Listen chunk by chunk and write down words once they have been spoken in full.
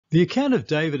The account of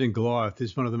David and Goliath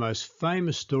is one of the most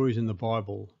famous stories in the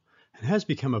Bible and has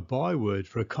become a byword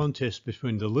for a contest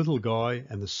between the little guy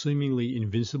and the seemingly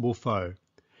invincible foe.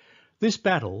 This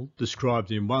battle,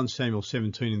 described in 1 Samuel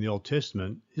 17 in the Old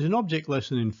Testament, is an object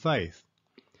lesson in faith.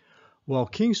 While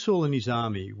King Saul and his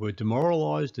army were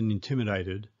demoralized and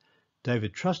intimidated,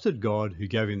 David trusted God, who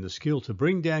gave him the skill to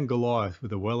bring down Goliath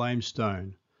with a well-aimed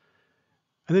stone,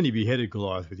 and then he beheaded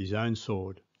Goliath with his own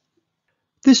sword.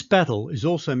 This battle is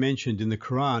also mentioned in the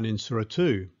Quran in Surah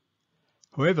 2.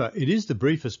 However, it is the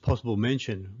briefest possible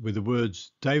mention, with the words,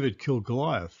 David killed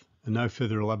Goliath, and no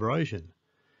further elaboration.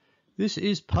 This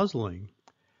is puzzling.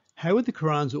 How would the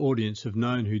Quran's audience have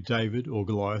known who David or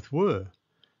Goliath were,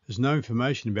 as no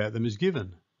information about them is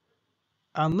given?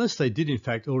 Unless they did in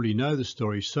fact already know the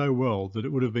story so well that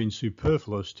it would have been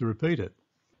superfluous to repeat it.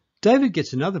 David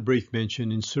gets another brief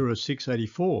mention in Surah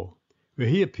 684, where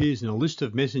he appears in a list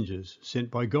of messengers sent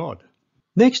by God.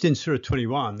 Next, in Surah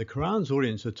 21, the Quran's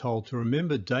audience are told to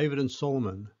remember David and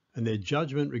Solomon and their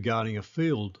judgment regarding a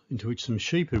field into which some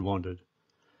sheep had wandered.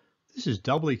 This is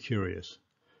doubly curious.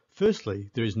 Firstly,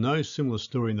 there is no similar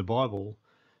story in the Bible,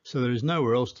 so there is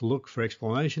nowhere else to look for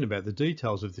explanation about the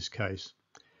details of this case.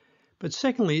 But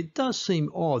secondly, it does seem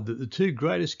odd that the two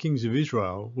greatest kings of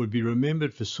Israel would be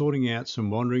remembered for sorting out some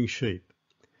wandering sheep.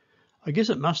 I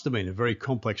guess it must have been a very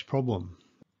complex problem.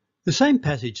 The same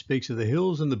passage speaks of the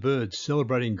hills and the birds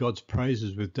celebrating God's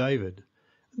praises with David.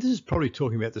 This is probably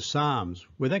talking about the Psalms,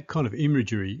 where that kind of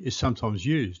imagery is sometimes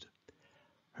used.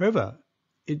 However,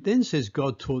 it then says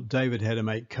God taught David how to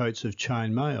make coats of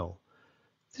chain mail.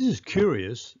 This is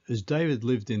curious, as David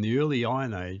lived in the early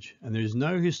Iron Age, and there is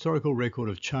no historical record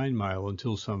of chain mail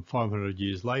until some 500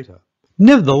 years later.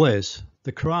 Nevertheless,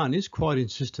 the Quran is quite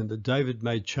insistent that David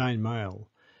made chain mail,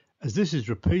 as this is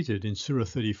repeated in Surah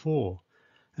 34,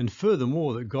 and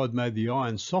furthermore that God made the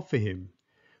iron soft for him,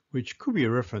 which could be a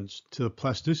reference to the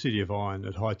plasticity of iron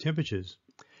at high temperatures.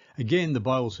 Again, the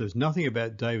Bible says nothing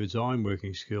about David's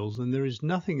ironworking skills, and there is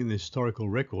nothing in the historical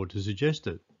record to suggest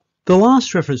it. The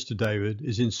last reference to David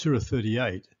is in Surah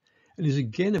 38, and is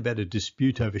again about a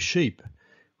dispute over sheep,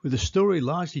 with a story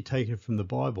largely taken from the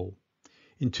Bible.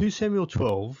 In 2 Samuel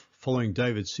 12, following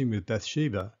David's sin with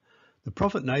Bathsheba, the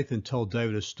prophet Nathan told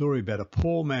David a story about a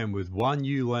poor man with one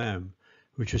ewe lamb,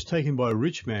 which was taken by a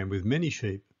rich man with many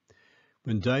sheep.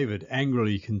 When David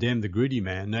angrily condemned the greedy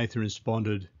man, Nathan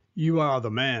responded, "You are the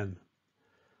man."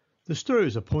 The story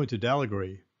was a pointed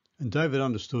allegory, and David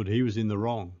understood he was in the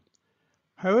wrong.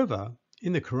 However,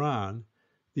 in the Quran,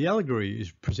 the allegory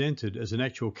is presented as an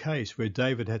actual case where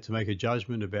David had to make a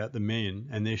judgment about the men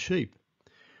and their sheep.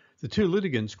 The two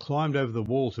litigants climbed over the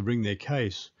wall to bring their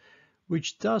case,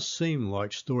 which does seem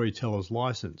like storyteller's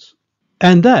license.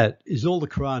 And that is all the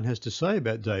Quran has to say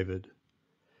about David.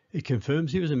 It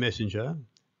confirms he was a messenger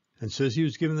and says he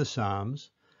was given the Psalms,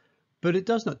 but it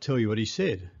does not tell you what he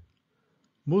said.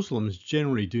 Muslims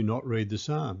generally do not read the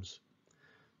Psalms.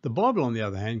 The Bible, on the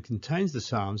other hand, contains the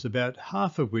Psalms, about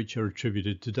half of which are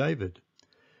attributed to David.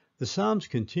 The Psalms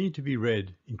continue to be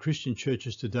read in Christian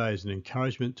churches today as an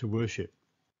encouragement to worship.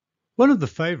 One of the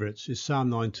favourites is Psalm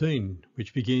 19,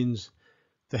 which begins,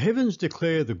 "The heavens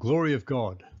declare the glory of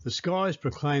God, the skies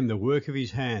proclaim the work of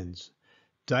his hands.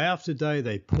 Day after day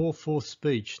they pour forth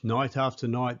speech, night after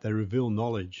night they reveal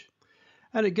knowledge."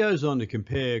 And it goes on to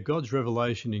compare God's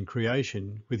revelation in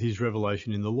creation with his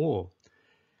revelation in the law.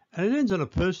 And it ends on a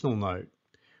personal note,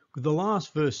 with the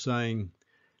last verse saying,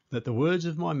 "Let the words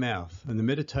of my mouth and the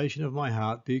meditation of my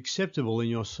heart be acceptable in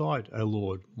your sight, O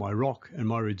Lord, my rock and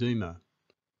my redeemer."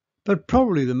 But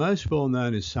probably the most well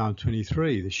known is Psalm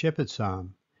 23, the Shepherd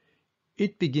Psalm.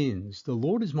 It begins, "The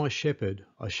Lord is my shepherd,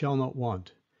 I shall not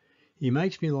want. He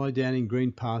makes me lie down in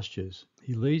green pastures.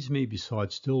 He leads me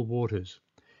beside still waters.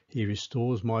 He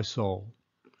restores my soul.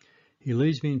 He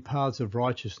leads me in paths of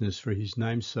righteousness for his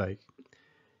name's sake.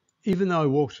 Even though I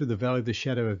walk through the valley of the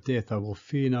shadow of death, I will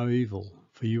fear no evil,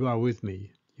 for you are with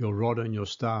me. Your rod and your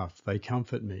staff, they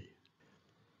comfort me."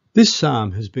 This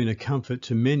psalm has been a comfort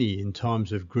to many in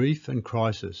times of grief and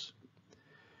crisis.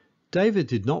 David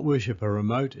did not worship a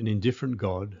remote and indifferent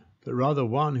God, but rather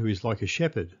one who is like a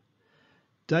shepherd.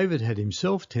 David had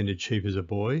himself tended sheep as a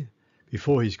boy,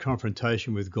 before his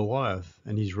confrontation with Goliath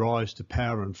and his rise to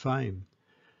power and fame.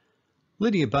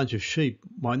 Leading a bunch of sheep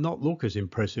might not look as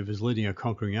impressive as leading a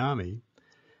conquering army,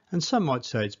 and some might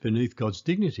say it's beneath God's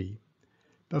dignity.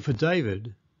 But for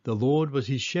David, the Lord was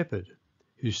his shepherd,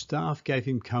 whose staff gave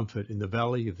him comfort in the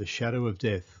valley of the shadow of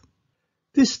death.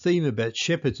 This theme about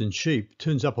shepherds and sheep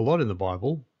turns up a lot in the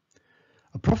Bible.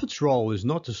 A prophet's role is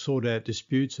not to sort out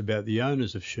disputes about the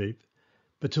owners of sheep,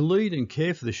 but to lead and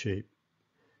care for the sheep.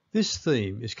 This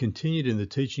theme is continued in the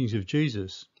teachings of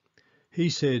Jesus. He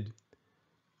said,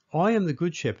 "I am the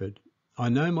good shepherd. I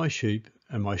know my sheep,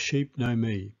 and my sheep know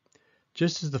me,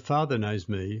 just as the Father knows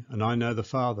me, and I know the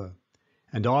Father,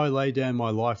 and I lay down my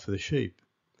life for the sheep."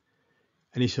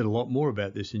 And he said a lot more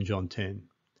about this in John 10.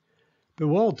 But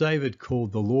while David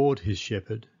called the Lord his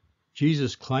shepherd,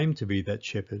 Jesus claimed to be that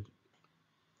shepherd.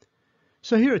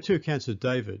 So here are two accounts of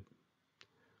David.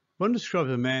 One describes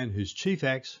a man whose chief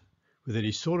acts were that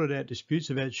he sorted out disputes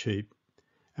about sheep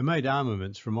and made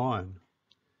armaments from iron.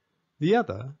 The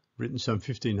other, written some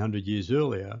 1500 years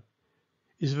earlier,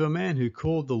 is of a man who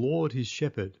called the Lord his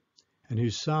shepherd and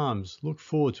whose psalms look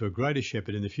forward to a greater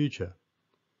shepherd in the future.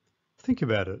 Think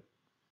about it.